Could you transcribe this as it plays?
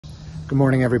Good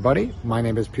morning, everybody. My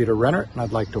name is Peter Rennert, and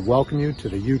I'd like to welcome you to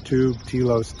the YouTube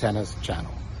TELOS Tennis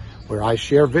channel, where I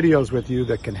share videos with you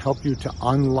that can help you to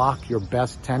unlock your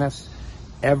best tennis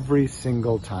every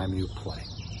single time you play.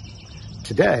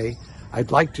 Today,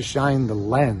 I'd like to shine the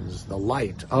lens, the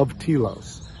light of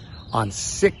TELOS on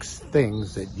 6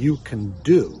 things that you can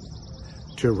do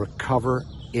to recover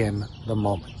in the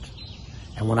moment.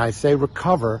 And when I say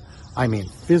recover, I mean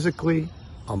physically,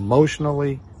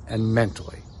 emotionally, and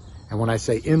mentally. And when I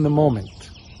say in the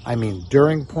moment, I mean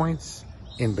during points,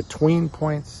 in between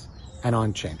points, and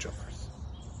on changeovers.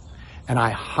 And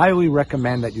I highly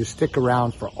recommend that you stick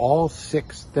around for all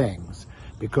 6 things,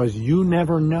 because you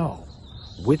never know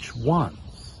which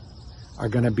ones are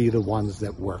going to be the ones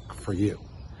that work for you.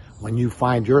 When you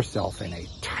find yourself in a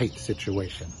tight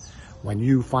situation, when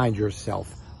you find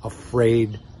yourself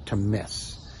afraid to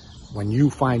miss, when you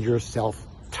find yourself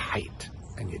tight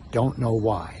and you don't know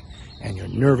why, and your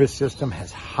nervous system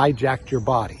has hijacked your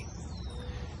body,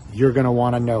 you're going to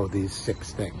want to know these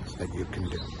 6 things that you can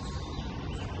do.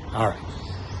 All right.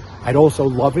 I'd also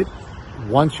love it,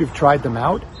 once you've tried them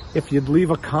out, if you'd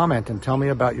leave a comment and tell me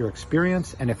about your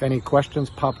experience, and if any questions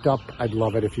popped up, I'd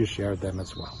love it if you shared them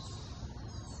as well.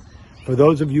 For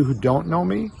those of you who don't know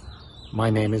me, my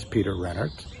name is Peter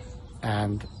Rennert,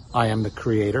 and I am the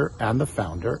creator and the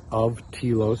founder of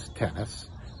TELOS Tennis,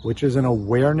 which is an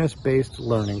awareness-based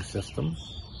learning system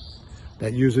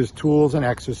that uses tools and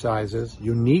exercises,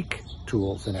 unique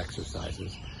tools and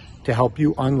exercises, to help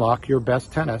you unlock your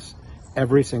best tennis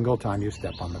every single time you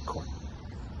step on the court.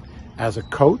 As a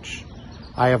coach,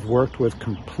 I have worked with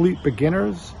complete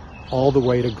beginners all the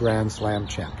way to Grand Slam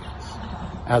champions.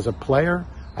 As a player,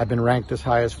 I've been ranked as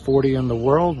high as 40 in the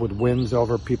world, with wins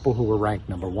over people who were ranked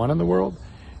number 1 in the world.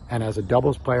 And as a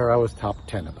doubles player, I was top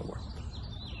 10 in the world.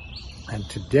 And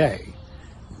today,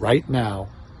 right now,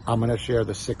 I'm going to share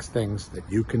the 6 things that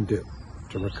you can do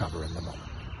to recover in the moment.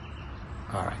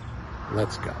 All right,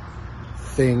 let's go.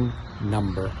 Thing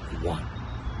number 1,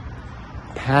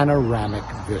 panoramic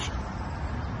vision.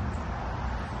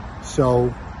 So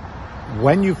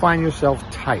when you find yourself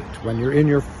tight, when you're in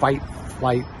your fight,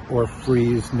 flight, or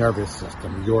freeze nervous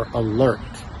system, your alert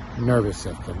nervous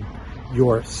system,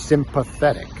 your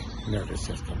sympathetic nervous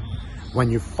system, when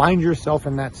you find yourself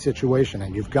in that situation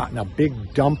and you've gotten a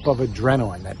big dump of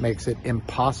adrenaline that makes it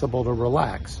impossible to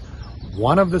relax,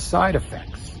 one of the side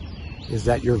effects is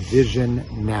that your vision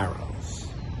narrows.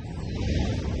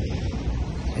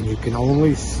 And you can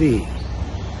only see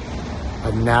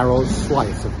a narrow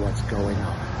slice of what's going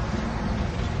on.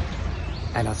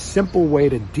 And a simple way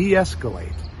to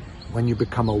de-escalate when you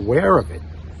become aware of it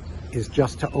is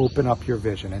just to open up your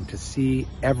vision and to see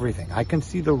everything. I can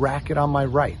see the racket on my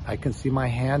right. I can see my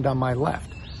hand on my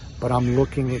left, but I'm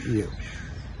looking at you.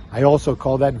 I also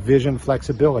call that vision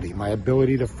flexibility, my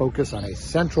ability to focus on a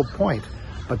central point,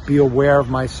 but be aware of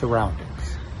my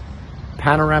surroundings.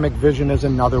 Panoramic vision is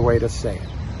another way to say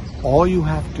it. All you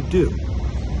have to do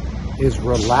is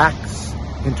relax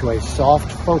into a soft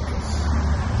focus.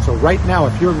 So right now,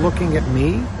 if you're looking at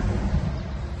me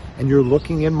and you're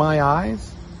looking in my eyes,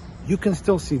 you can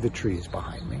still see the trees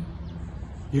behind me.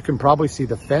 You can probably see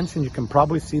the fence, and you can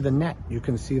probably see the net. You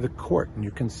can see the court, and you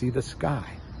can see the sky,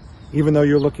 even though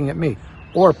you're looking at me.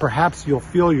 Or perhaps you'll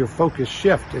feel your focus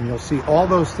shift, and you'll see all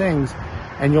those things,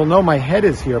 and you'll know my head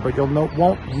is here, but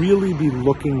won't really be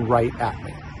looking right at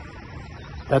me.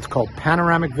 That's called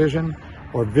panoramic vision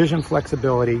or vision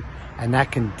flexibility, and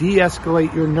that can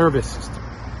de-escalate your nervous system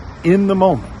in the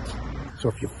moment. So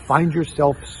if you find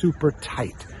yourself super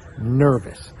tight,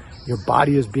 nervous, your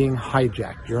body is being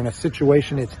hijacked, you're in a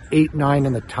situation, it's 8-9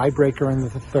 in the tiebreaker in the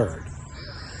 3rd.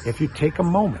 If you take a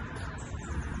moment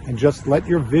and just let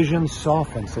your vision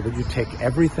soften so that you take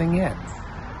everything in,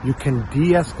 you can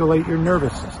de-escalate your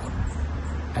nervous system.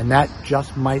 And that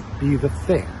just might be the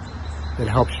thing that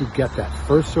helps you get that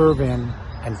first serve in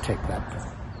and take that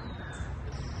point.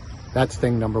 That's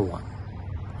thing number 1.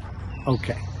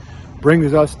 Okay,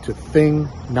 brings us to thing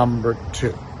number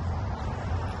 2.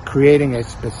 Creating a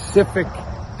specific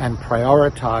and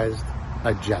prioritized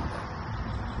agenda.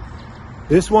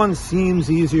 This one seems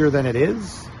easier than it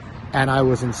is, and I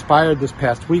was inspired this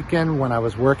past weekend when I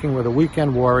was working with a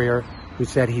weekend warrior who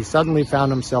said he suddenly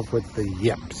found himself with the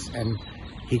yips, and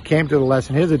he came to the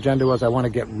lesson. His agenda was, I want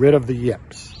to get rid of the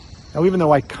yips. Now, even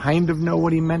though I kind of know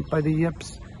what he meant by the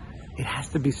yips, it has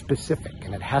to be specific,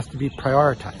 and it has to be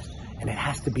prioritized, and it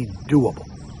has to be doable.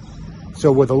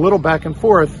 So with a little back and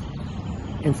forth,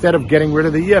 instead of getting rid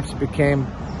of the yips, it became,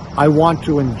 I want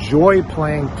to enjoy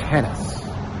playing tennis,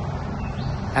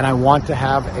 and I want to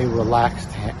have a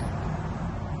relaxed hand.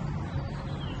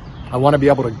 I want to be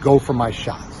able to go for my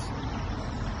shots.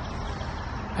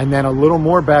 and then a little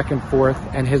more back and forth,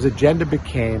 and his agenda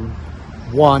became,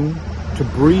 1, to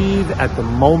breathe at the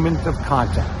moment of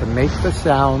contact, to make the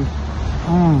sound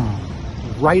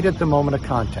right at the moment of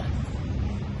contact,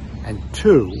 and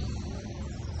 2,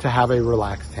 to have a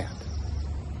relaxed hand.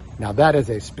 Now that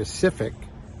is a specific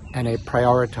and a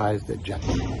prioritized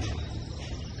agenda.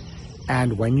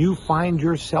 And when you find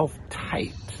yourself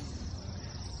tight,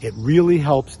 it really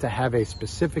helps to have a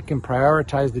specific and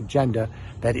prioritized agenda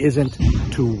that isn't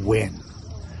to win.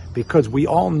 Because we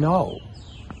all know,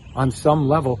 on some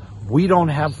level, we don't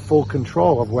have full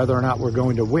control of whether or not we're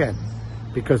going to win,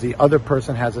 because the other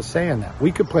person has a say in that.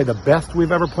 We could play the best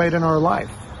we've ever played in our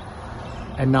life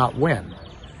and not win.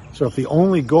 So if the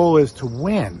only goal is to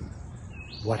win,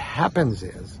 what happens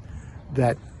is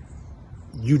that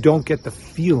you don't get the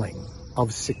feeling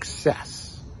of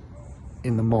success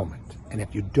in the moment. And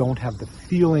if you don't have the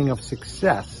feeling of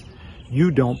success,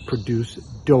 you don't produce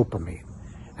dopamine.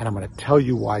 And I'm going to tell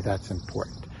you why that's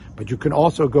important. But you can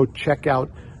also go check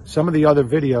out some of the other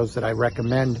videos that I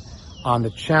recommend on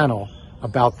the channel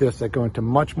about this that go into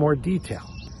much more detail.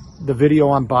 The video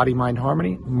on body-mind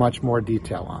harmony, much more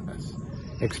detail on this.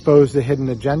 Expose the hidden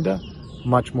agenda,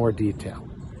 much more detail.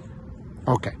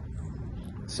 Okay,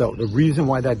 so the reason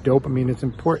why that dopamine is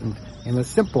important in the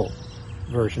simple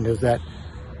version is that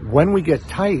when we get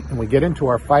tight and we get into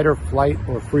our fight or flight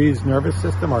or freeze nervous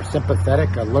system, our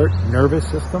sympathetic alert nervous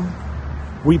system,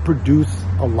 we produce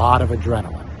a lot of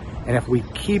adrenaline. And if we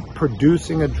keep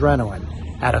producing adrenaline,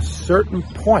 at a certain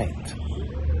point,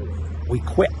 we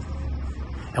quit.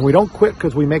 And we don't quit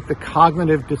because we make the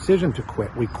cognitive decision to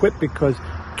quit. We quit because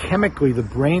chemically the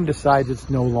brain decides it's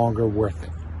no longer worth it.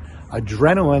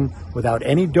 Adrenaline without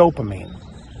any dopamine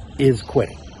is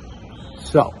quitting.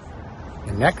 So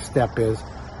the next step is,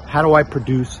 how do I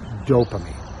produce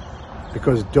dopamine?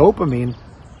 Because dopamine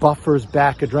buffers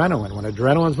back adrenaline. When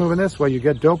adrenaline's moving this way, you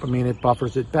get dopamine, it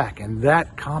buffers it back. And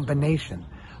that combination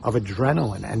of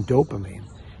adrenaline and dopamine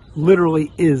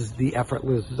literally is the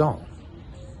effortless zone.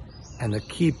 And the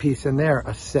key piece in there,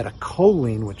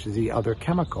 acetylcholine, which is the other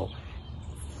chemical,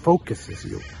 focuses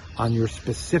you on your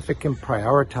specific and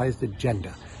prioritized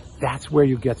agenda. That's where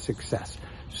you get success.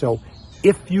 So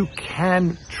if you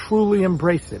can truly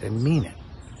embrace it and mean it,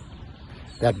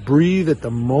 that breathe at the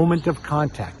moment of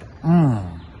contact,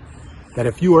 that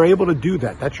if you are able to do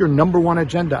that, that's your number one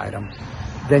agenda item,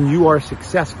 then you are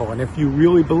successful. And if you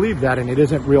really believe that, and it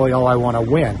isn't really, oh, I want to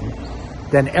win,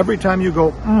 then every time you go,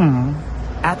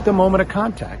 at the moment of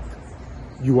contact,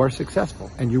 you are successful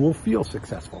and you will feel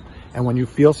successful. And when you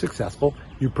feel successful,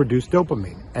 you produce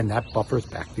dopamine, and that buffers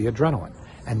back the adrenaline.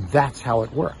 And that's how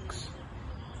it works.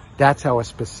 That's how a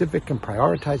specific and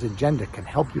prioritized agenda can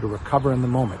help you to recover in the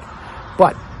moment.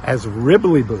 But as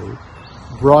Ribbly Boo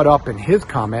brought up in his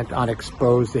comment on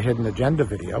Expose the Hidden Agenda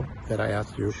video that I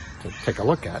asked you to take a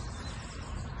look at,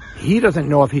 he doesn't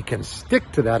know if he can stick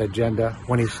to that agenda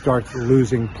when he starts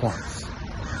losing points.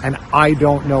 And I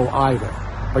don't know either,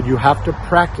 but you have to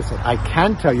practice it. I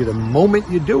can tell you the moment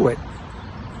you do it,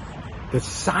 the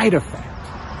side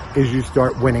effect is you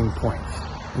start winning points.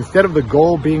 Instead of the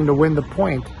goal being to win the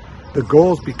point, the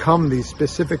goals become these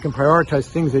specific and prioritized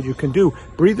things that you can do.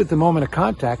 Breathe at the moment of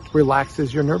contact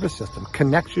relaxes your nervous system,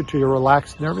 connects you to your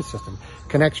relaxed nervous system,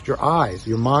 connects your eyes,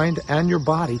 your mind, and your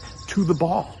body to the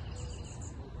ball.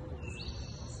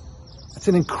 It's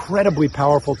an incredibly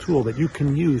powerful tool that you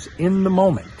can use in the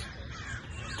moment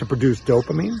to produce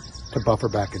dopamine, to buffer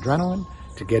back adrenaline,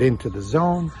 to get into the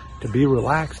zone, to be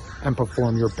relaxed, and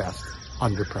perform your best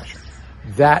under pressure.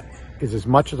 That is as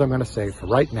much as I'm going to say for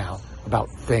right now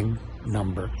about thing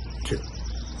number 2.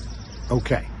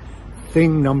 Okay,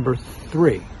 thing number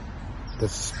 3, the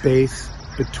space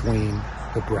between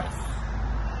the breath.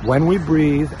 When we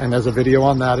breathe, and there's a video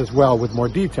on that as well with more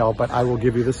detail, but I will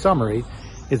give you the summary,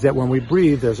 is that when we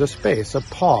breathe, there's a space, a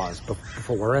pause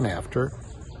before and after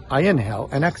I inhale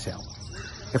and exhale.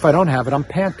 If I don't have it, I'm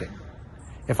panting.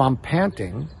 If I'm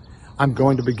panting, I'm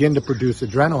going to begin to produce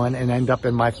adrenaline and end up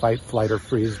in my fight, flight, or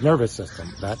freeze nervous system,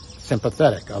 that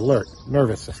sympathetic, alert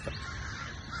nervous system.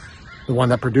 The one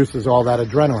that produces all that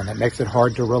adrenaline, that makes it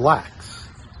hard to relax.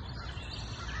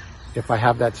 If I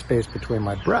have that space between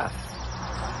my breath,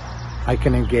 I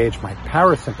can engage my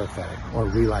parasympathetic or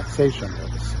relaxation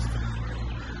nervous system.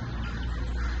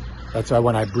 That's why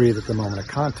when I breathe at the moment of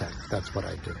contact, that's what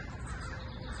I do.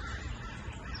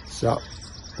 So,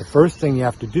 the first thing you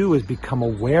have to do is become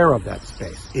aware of that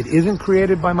space. It isn't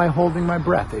created by my holding my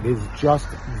breath. It is just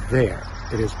there.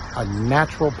 It is a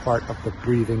natural part of the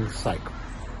breathing cycle.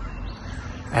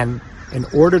 And in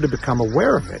order to become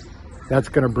aware of it, that's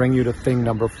going to bring you to thing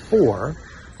number 4,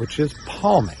 which is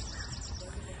palming.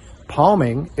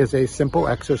 Palming is a simple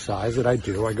exercise that I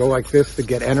do. I go like this to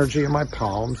get energy in my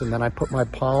palms, and then I put my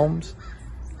palms,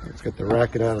 let's get the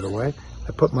racket out of the way.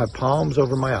 I put my palms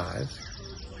over my eyes,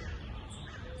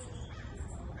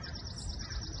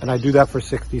 and I do that for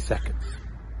 60 seconds.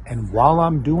 And while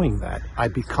I'm doing that, I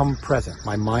become present.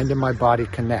 My mind and my body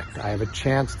connect. I have a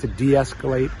chance to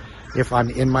de-escalate if I'm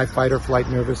in my fight or flight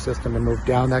nervous system and move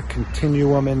down that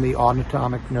continuum in the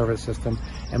autonomic nervous system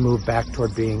and move back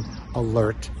toward being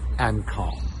alert and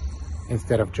calm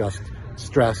instead of just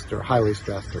stressed or highly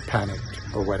stressed or panicked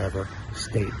or whatever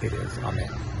state it is I'm in.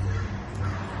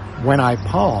 When I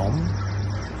palm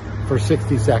for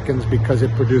 60 seconds, because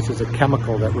it produces a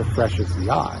chemical that refreshes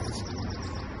the eyes,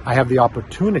 I have the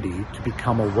opportunity to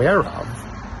become aware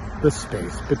of the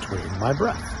space between my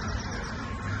breaths.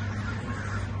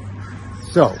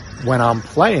 So when I'm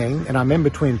playing and I'm in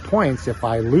between points, if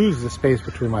I lose the space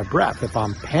between my breath, if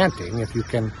I'm panting,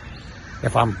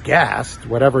 if I'm gassed,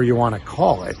 whatever you want to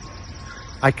call it,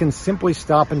 I can simply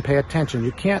stop and pay attention.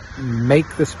 You can't make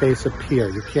the space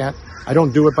appear. I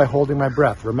don't do it by holding my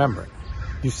breath, remember.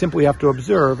 You simply have to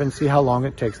observe and see how long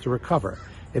it takes to recover.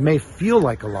 It may feel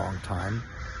like a long time,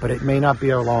 but it may not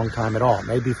be a long time at all.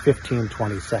 Maybe 15,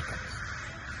 20 seconds.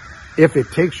 If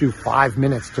it takes you 5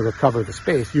 minutes to recover the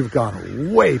space, you've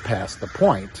gone way past the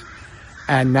point.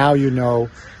 And now you know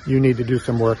you need to do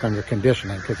some work on your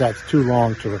conditioning, because that's too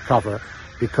long to recover.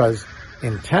 Because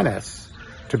in tennis,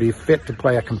 to be fit to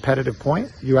play a competitive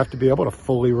point, you have to be able to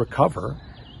fully recover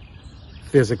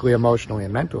physically, emotionally,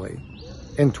 and mentally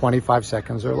in 25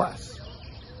 seconds or less.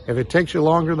 If it takes you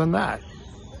longer than that,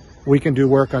 we can do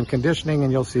work on conditioning,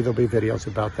 and you'll see there'll be videos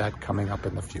about that coming up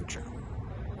in the future.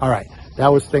 All right,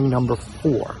 that was thing number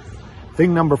 4.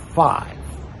 Thing number 5,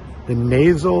 the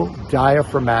nasal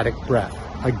diaphragmatic breath.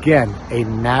 Again, a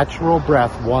natural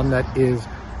breath, one that is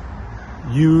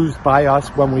used by us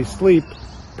when we sleep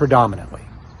predominantly.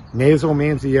 Nasal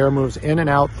means the air moves in and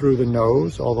out through the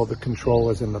nose, although the control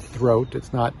is in the throat.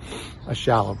 It's not a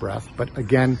shallow breath. But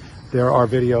again, there are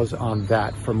videos on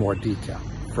that for more detail.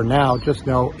 For now, just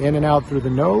know in and out through the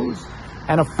nose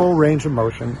and a full range of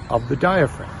motion of the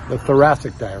diaphragm, the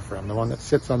thoracic diaphragm, the one that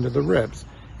sits under the ribs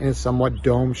and is somewhat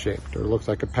dome-shaped or looks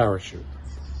like a parachute.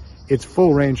 Its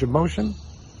full range of motion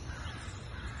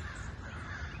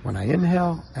when I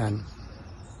inhale and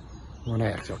when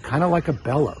I exhale, kind of like a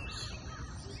bellows.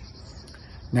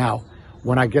 Now,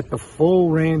 when I get the full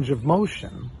range of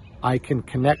motion, I can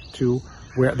connect to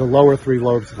where the lower 3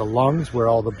 lobes of the lungs, where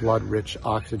all the blood-rich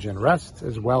oxygen rests,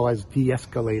 as well as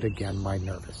de-escalate again my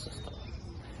nervous system.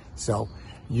 So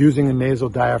using a nasal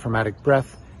diaphragmatic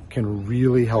breath can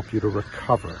really help you to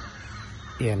recover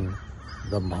in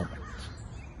the moment.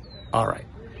 All right,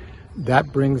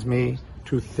 that brings me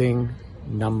to thing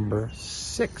number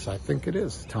 6. I think it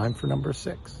is time for number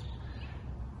 6.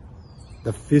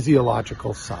 The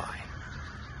physiological sigh.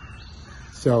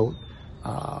 So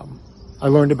I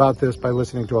learned about this by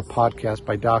listening to a podcast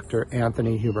by Dr.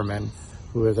 Anthony Huberman,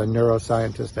 who is a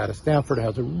neuroscientist out of Stanford,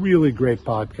 has a really great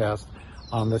podcast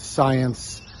on the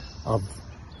science of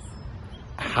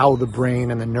how the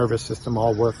brain and the nervous system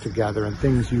all work together and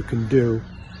things you can do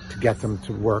to get them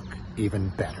to work even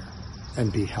better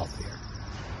and be healthier.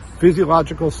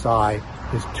 Physiological sigh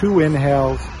is 2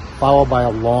 inhales followed by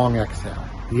a long exhale.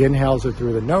 The inhales are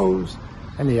through the nose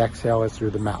and the exhale is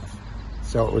through the mouth.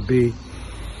 So it would be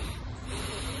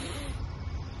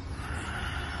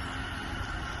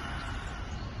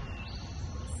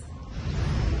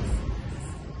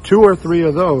two or 3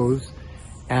 of those,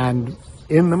 and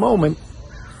in the moment,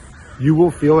 you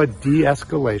will feel a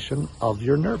de-escalation of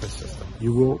your nervous system.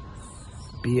 You will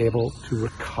be able to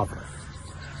recover.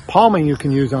 Palming you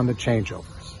can use on the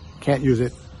changeovers. Can't use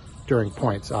it during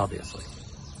points, obviously.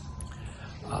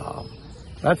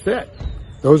 That's it.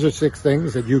 Those are 6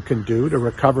 things that you can do to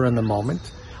recover in the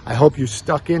moment. I hope you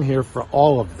stuck in here for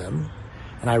all of them.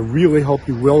 And I really hope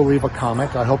you will leave a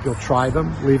comment. I hope you'll try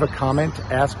them. Leave a comment,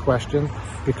 ask questions,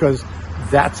 because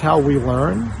that's how we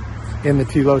learn in the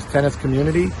TELOS Tennis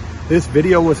community. This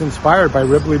video was inspired by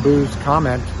Ribley Boo's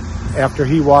comment after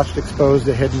he watched Expose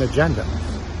the Hidden Agenda.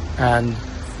 And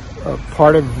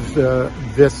part of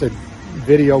this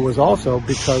video was also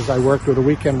because I worked with a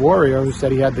weekend warrior who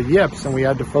said he had the yips, and we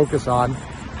had to focus on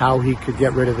how he could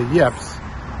get rid of the yips.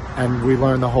 And we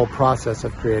learned the whole process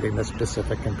of creating the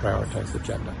specific and prioritized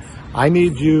agenda. I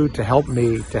need you to help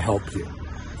me to help you.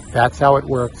 That's how it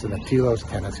works in the TELOS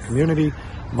Tennis community.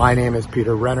 My name is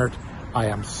Peter Rennert. I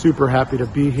am super happy to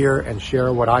be here and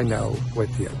share what I know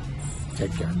with you.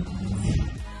 Take care.